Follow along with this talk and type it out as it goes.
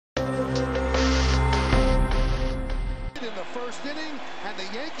first inning, and the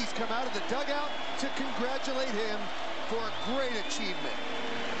Yankees come out of the dugout to congratulate him for a great achievement.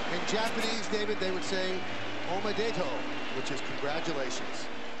 In Japanese, David, they would say omedeto, which is congratulations.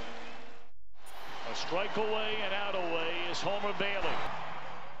 A strike away and out away is Homer Bailey.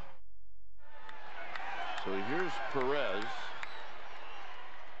 So here's Perez.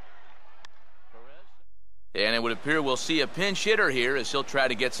 And it would appear we'll see a pinch hitter here as he'll try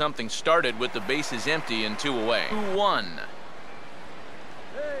to get something started with the bases empty and 2 away. 2-1.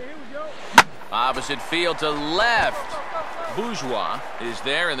 Hey, here we go. Opposite field to left. Bourgeois is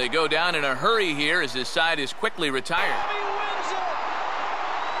there, and they go down in a hurry here as his side is quickly retired. He wins it!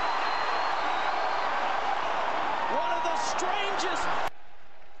 One of the strangest.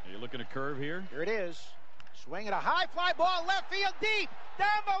 Are you looking at curve here? Here it is. Swinging a high fly ball left field deep. Down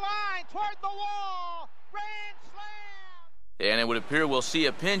the line toward the wall. Grand slam. And it would appear we'll see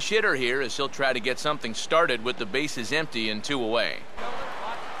a pinch hitter here as he'll try to get something started with the bases empty and 2 away.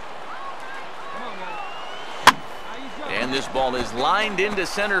 And this ball is lined into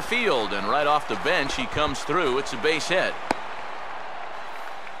center field, and right off the bench he comes through. It's a base hit.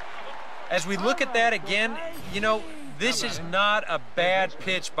 As we look at that again, you know, this is not a bad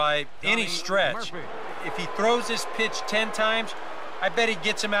pitch by any stretch. If he throws this pitch 10 times, I bet he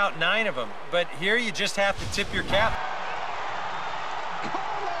gets him out 9 of them. But here you just have to tip your cap.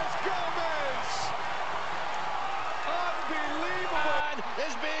 Unbelievable.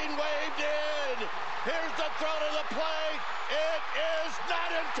 Is being waved in. Here's the throw to the plate. It is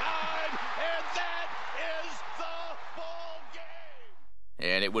not in time, and that is the ball game.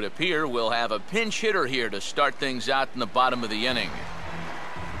 And it would appear we'll have a pinch hitter here to start things out in the bottom of the inning.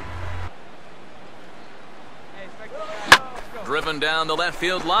 Driven down the left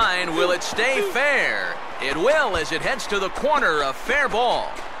field line. Will it stay fair? It will, as it heads to the corner. A fair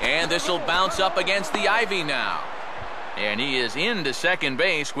ball. And this will bounce up against the ivy now. And he is into second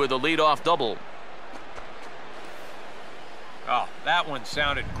base with a leadoff double. Oh, that one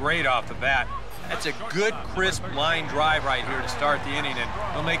sounded great off the bat. That's a good, crisp line drive right here to start the inning, and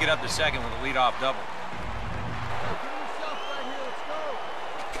he'll make it up to second with a leadoff double.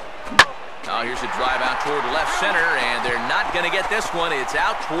 Now here's a drive out toward left center, and they're not going to get this one. It's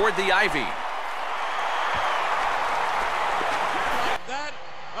out toward the ivy. That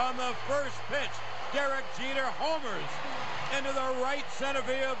on the first pitch, Derek Jeter homers into the right center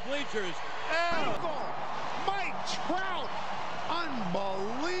field bleachers. Mike Trout,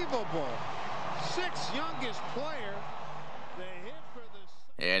 unbelievable. 6th youngest player. They hit for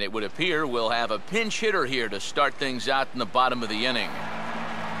the... And it would appear we'll have a pinch hitter here to start things out in the bottom of the inning.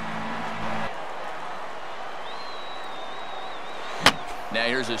 Now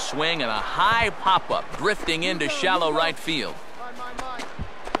here's a swing and a high pop-up drifting into shallow right field.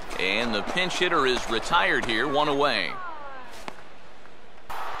 And the pinch hitter is retired here, 1 away.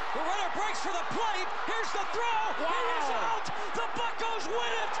 The runner breaks for the plate. Here's the throw. Wow. He is out. The Buccos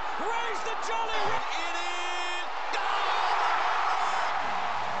win it. Raise the Jolly Roger. It is gone.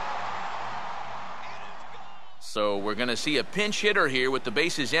 So we're going to see a pinch hitter here with the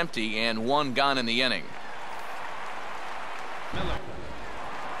bases empty and 1 gone in the inning. Miller.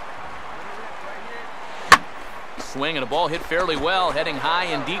 Swing and a ball hit fairly well, heading high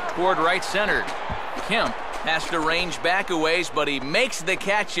and deep toward right center. Kemp has to range back a ways, but he makes the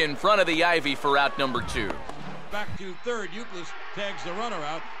catch in front of the ivy for out number 2. Back to third. Euclid tags the runner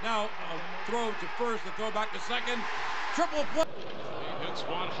out. Now a throw to first, a throw back to second. Triple play. He hits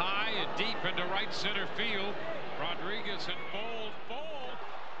one high and deep into right center field. Rodriguez and Bold.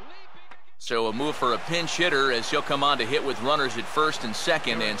 So a move for a pinch hitter as he'll come on to hit with runners at first and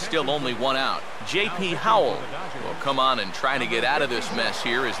second, and still only 1 out. J.P. Howell will come on and try to get out of this mess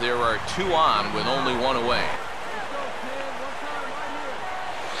here as there are 2 on with only 1 away.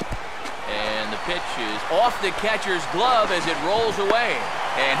 And the pitch is off the catcher's glove as it rolls away.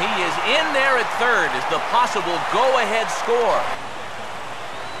 And he is in there at third as the possible go-ahead score.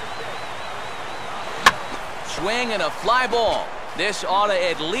 Swing and a fly ball. This ought to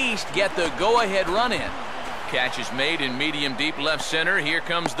at least get the go-ahead run in. Catch is made in medium deep left center. Here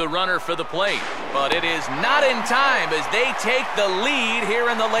comes the runner for the plate. But it is not in time as they take the lead here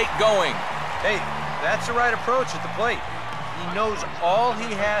in the late going. Hey, that's the right approach at the plate. He knows all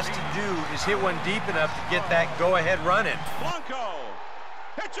he has to do is hit one deep enough to get that go-ahead run in. Blanco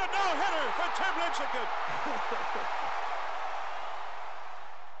hits a no-hitter for Tim Lincecum.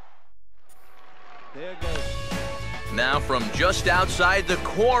 There goes. Now from just outside the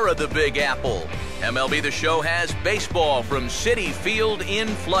core of the Big Apple, MLB The Show has baseball from Citi Field in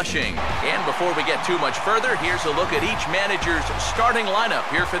Flushing. And before we get too much further, here's a look at each manager's starting lineup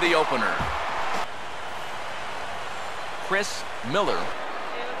here for the opener. Chris Miller.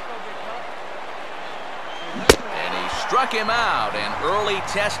 And he struck him out. An early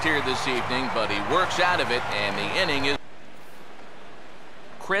test here this evening, but he works out of it, and the inning is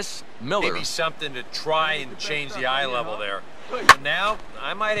Chris Miller. Maybe something to try and change the eye level there. But now,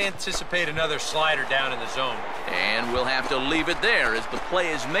 I might anticipate another slider down in the zone. And we'll have to leave it there as the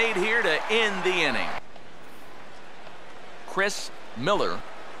play is made here to end the inning. Chris Miller.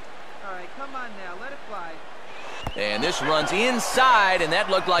 All right, come on now, let it fly. And this runs inside, and that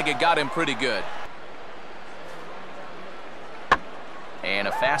looked like it got him pretty good. And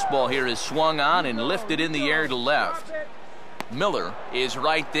a fastball here is swung on and lifted in the air to left. Miller is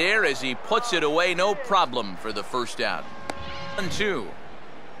right there as he puts it away, no problem for the first out. 1-2.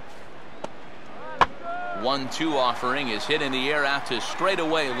 1-2 offering is hit in the air out to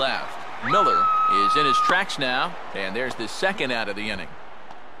straightaway left. Miller is in his tracks now, and there's the second out of the inning.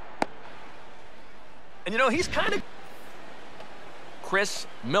 And you know, he's kind of... Chris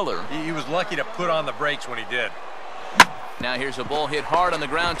Miller. He was lucky to put on the brakes when he did. Now here's a ball hit hard on the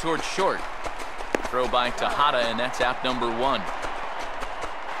ground towards short. Throw by Tejada, and that's out number 1.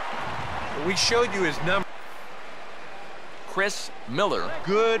 We showed you his number. Chris Miller.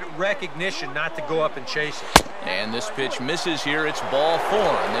 Good recognition not to go up and chase it. And this pitch misses here. It's ball 4,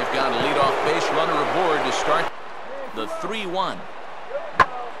 and they've got a leadoff base runner aboard to start the 3-1.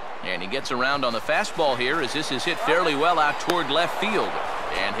 And he gets around on the fastball here as this is hit fairly well out toward left field.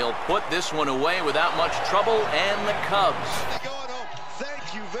 And he'll put this one away without much trouble, and the Cubs.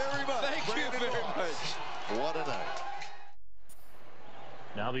 Thank you very much. Thank you very much. What a night.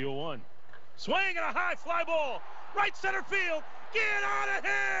 Now the 0-1. Swing and a high fly ball. Right center field. Get out of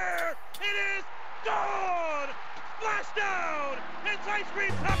here. It is gone. Flash down. It's ice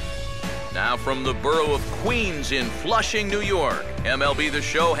cream cup. Now from the borough of Queens in Flushing, New York, MLB The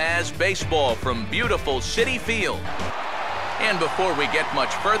Show has baseball from beautiful Citi Field. And before we get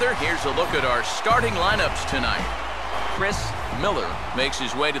much further, here's a look at our starting lineups tonight. Chris Miller makes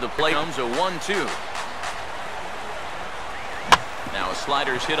his way to the plate. Comes a 1-2. Now a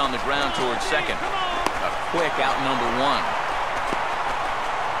slider's hit on the ground towards second. A quick out number 1.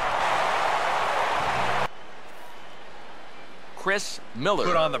 Chris Miller.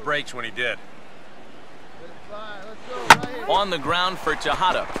 Put on the brakes when he did. On the ground for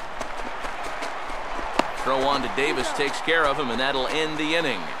Tejada. Throw on to Davis takes care of him, and that'll end the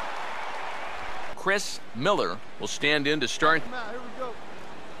inning. Chris Miller will stand in to start.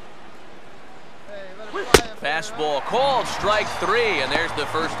 Fastball called, strike 3, and there's the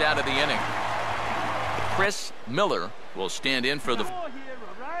first out of the inning. Chris Miller will stand in for the...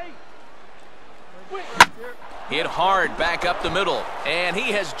 Hit hard back up the middle, and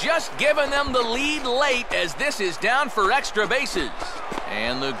he has just given them the lead late as this is down for extra bases.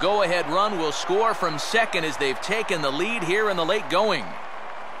 And the go-ahead run will score from second as they've taken the lead here in the late going.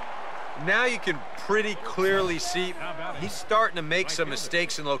 Now you can pretty clearly see he's starting to make some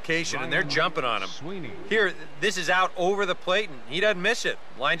mistakes in location, and they're jumping on him. Here, this is out over the plate, and he doesn't miss it.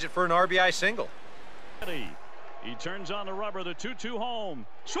 Lines it for an RBI single. He turns on the rubber, the 2-2 home.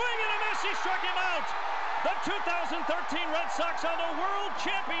 Swing and a miss, he struck him out. The 2013 Red Sox are the world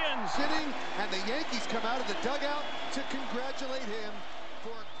champions. Sitting, and the Yankees come out of the dugout to congratulate him for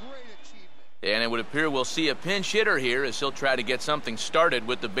a great achievement. And it would appear we'll see a pinch hitter here as he'll try to get something started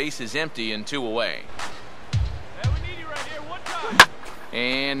with the bases empty and 2 away. Hey, we need you right here, one time.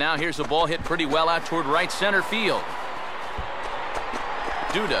 And now here's a ball hit pretty well out toward right center field.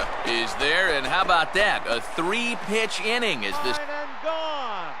 Duda is there, and how about that? A 3-pitch inning is this. And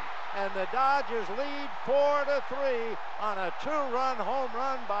gone. And the Dodgers lead 4-3 on a 2-run home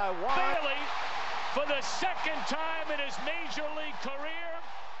run by Watt. Bailey, for the second time in his major league career,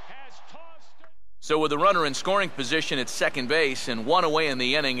 has tossed it. So with the runner in scoring position at second base and 1 away in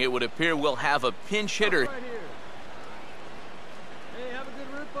the inning, it would appear we'll have a pinch hitter. Right here. Hey, have a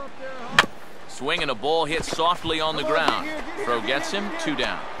good rip up there, Hawk. Swing and a ball hit softly on the ground. Throw gets him, 2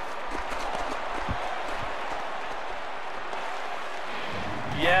 down.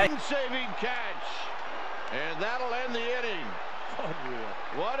 Yeah. Saving catch. And that'll end the inning.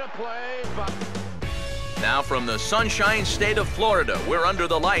 What a play. Now from the Sunshine State of Florida, we're under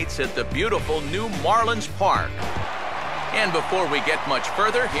the lights at the beautiful new Marlins Park. And before we get much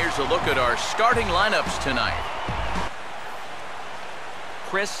further, here's a look at our starting lineups tonight.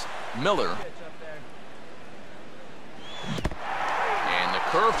 Chris Miller. And the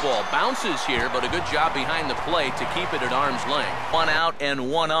curveball bounces here, but a good job behind the plate to keep it at arm's length. 1 out and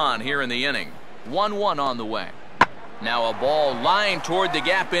 1 on here in the inning. 1-1 on the way. Now a ball lined toward the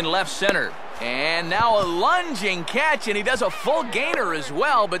gap in left center. And now a lunging catch, and he does a full gainer as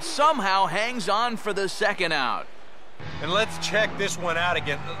well, but somehow hangs on for the second out. And let's check this one out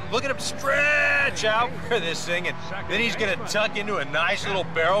again. Look at him stretch out for this thing, and then he's going to tuck into a nice little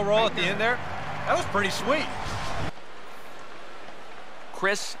barrel roll at the end there. That was pretty sweet.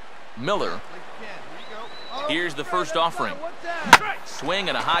 Chris Miller. Here's the first offering. Swing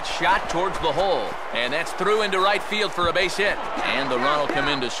and a hot shot towards the hole. And that's through into right field for a base hit. And the run will come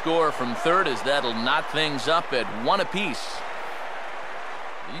in to score from third, as that'll knot things up at 1 apiece.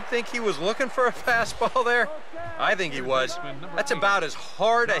 You think he was looking for a fastball there? I think he was. That's about as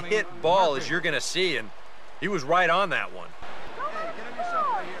hard a hit ball as you're going to see, and he was right on that one.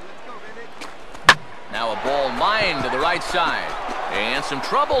 Now a ball lined to the right side. And some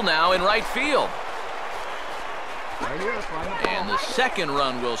trouble now in right field. And the second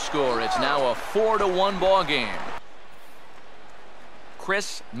run will score. It's now a 4-1 ball game.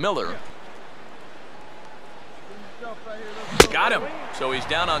 Chris Miller. Got him. So he's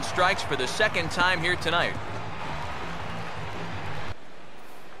down on strikes for the second time here tonight.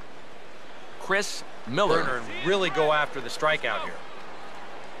 Chris Miller. Turner really go after the strikeout here.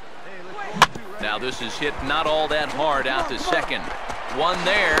 Now this is hit not all that hard out to second. One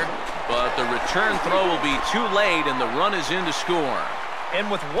there, but the return throw will be too late, and the run is in to score. And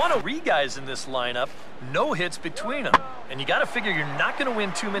with 1 guys in this lineup, no hits between them. And you got to figure you're not going to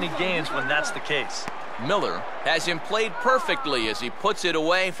win too many games when that's the case. Miller has him played perfectly as he puts it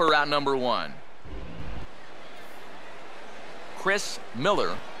away for out number 1. Chris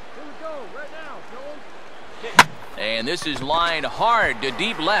Miller. And this is lined hard to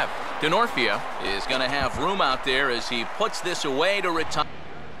deep left. Denorfia is going to have room out there as he puts this away to retire.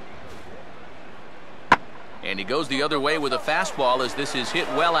 And he goes the other way with a fastball as this is hit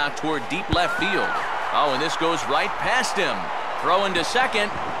well out toward deep left field. Oh, and this goes right past him. Throwing to second,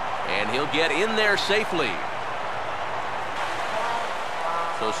 and he'll get in there safely.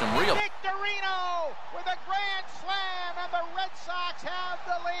 So some real... Victorino with a grand slam, and the Red Sox have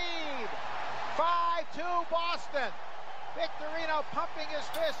the lead. 5-2 Boston. Victorino pumping his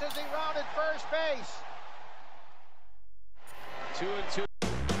fist as he rounded first base. 2-2.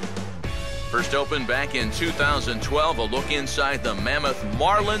 First opened back in 2012, a look inside the Mammoth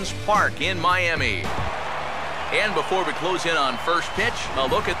Marlins Park in Miami. And before we close in on first pitch, a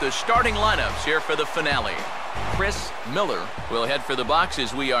look at the starting lineups here for the finale. Chris Miller will head for the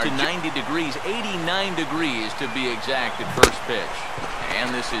boxes. We are to 90 degrees, 89 degrees to be exact at first pitch.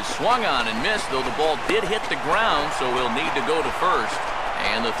 And this is swung on and missed, though the ball did hit the ground, so we'll need to go to first.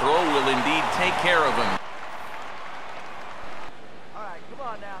 And the throw will indeed take care of him. All right, come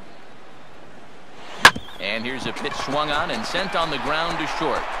on now. And here's a pitch swung on and sent on the ground to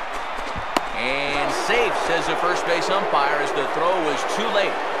short. And safe, says the first base umpire, as the throw was too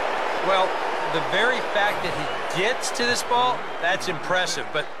late. Well, the very fact that he gets to this ball, that's impressive.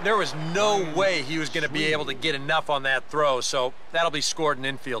 But there was no way he was going to be able to get enough on that throw, so that'll be scored an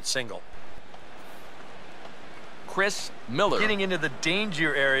infield single. Chris Miller. Getting into the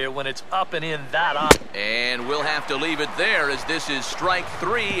danger area when it's up and in that up. And we'll have to leave it there as this is strike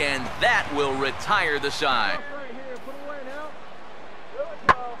 3, and that will retire the side.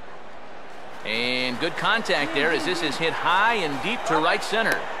 And good contact there as this is hit high and deep to right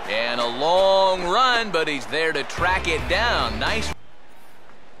center. And a long run, but he's there to track it down. Nice.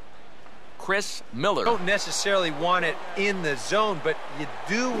 Chris Miller. You don't necessarily want it in the zone, but you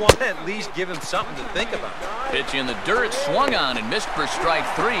do want to at least give him something to think about. Pitch in the dirt, swung on and missed for strike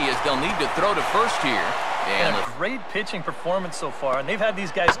 3 as they'll need to throw to first here. And a great pitching performance so far, and they've had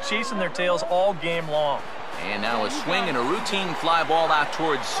these guys chasing their tails all game long. And now a swing and a routine fly ball out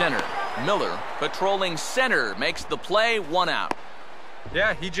towards center. Miller patrolling center makes the play, 1 out.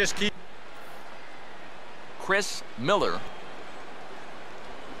 Yeah, he just keeps. Chris Miller.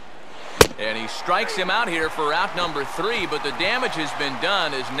 And he strikes him out here for out number 3, but the damage has been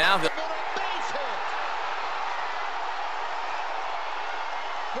done as now the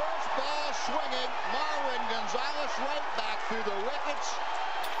First ball swinging, Marwin Gonzalez right back through the wickets,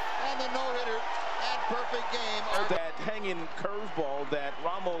 and the no-hitter and perfect game. That hanging curveball that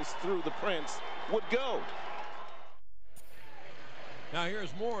Ramos threw the Prince would go. Now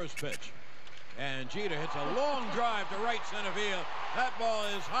here's Moore's pitch. And Jeter hits a long drive to right center field. That ball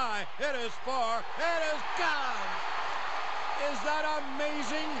is high. It is far. It is gone. Is that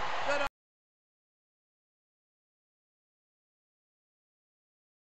amazing? That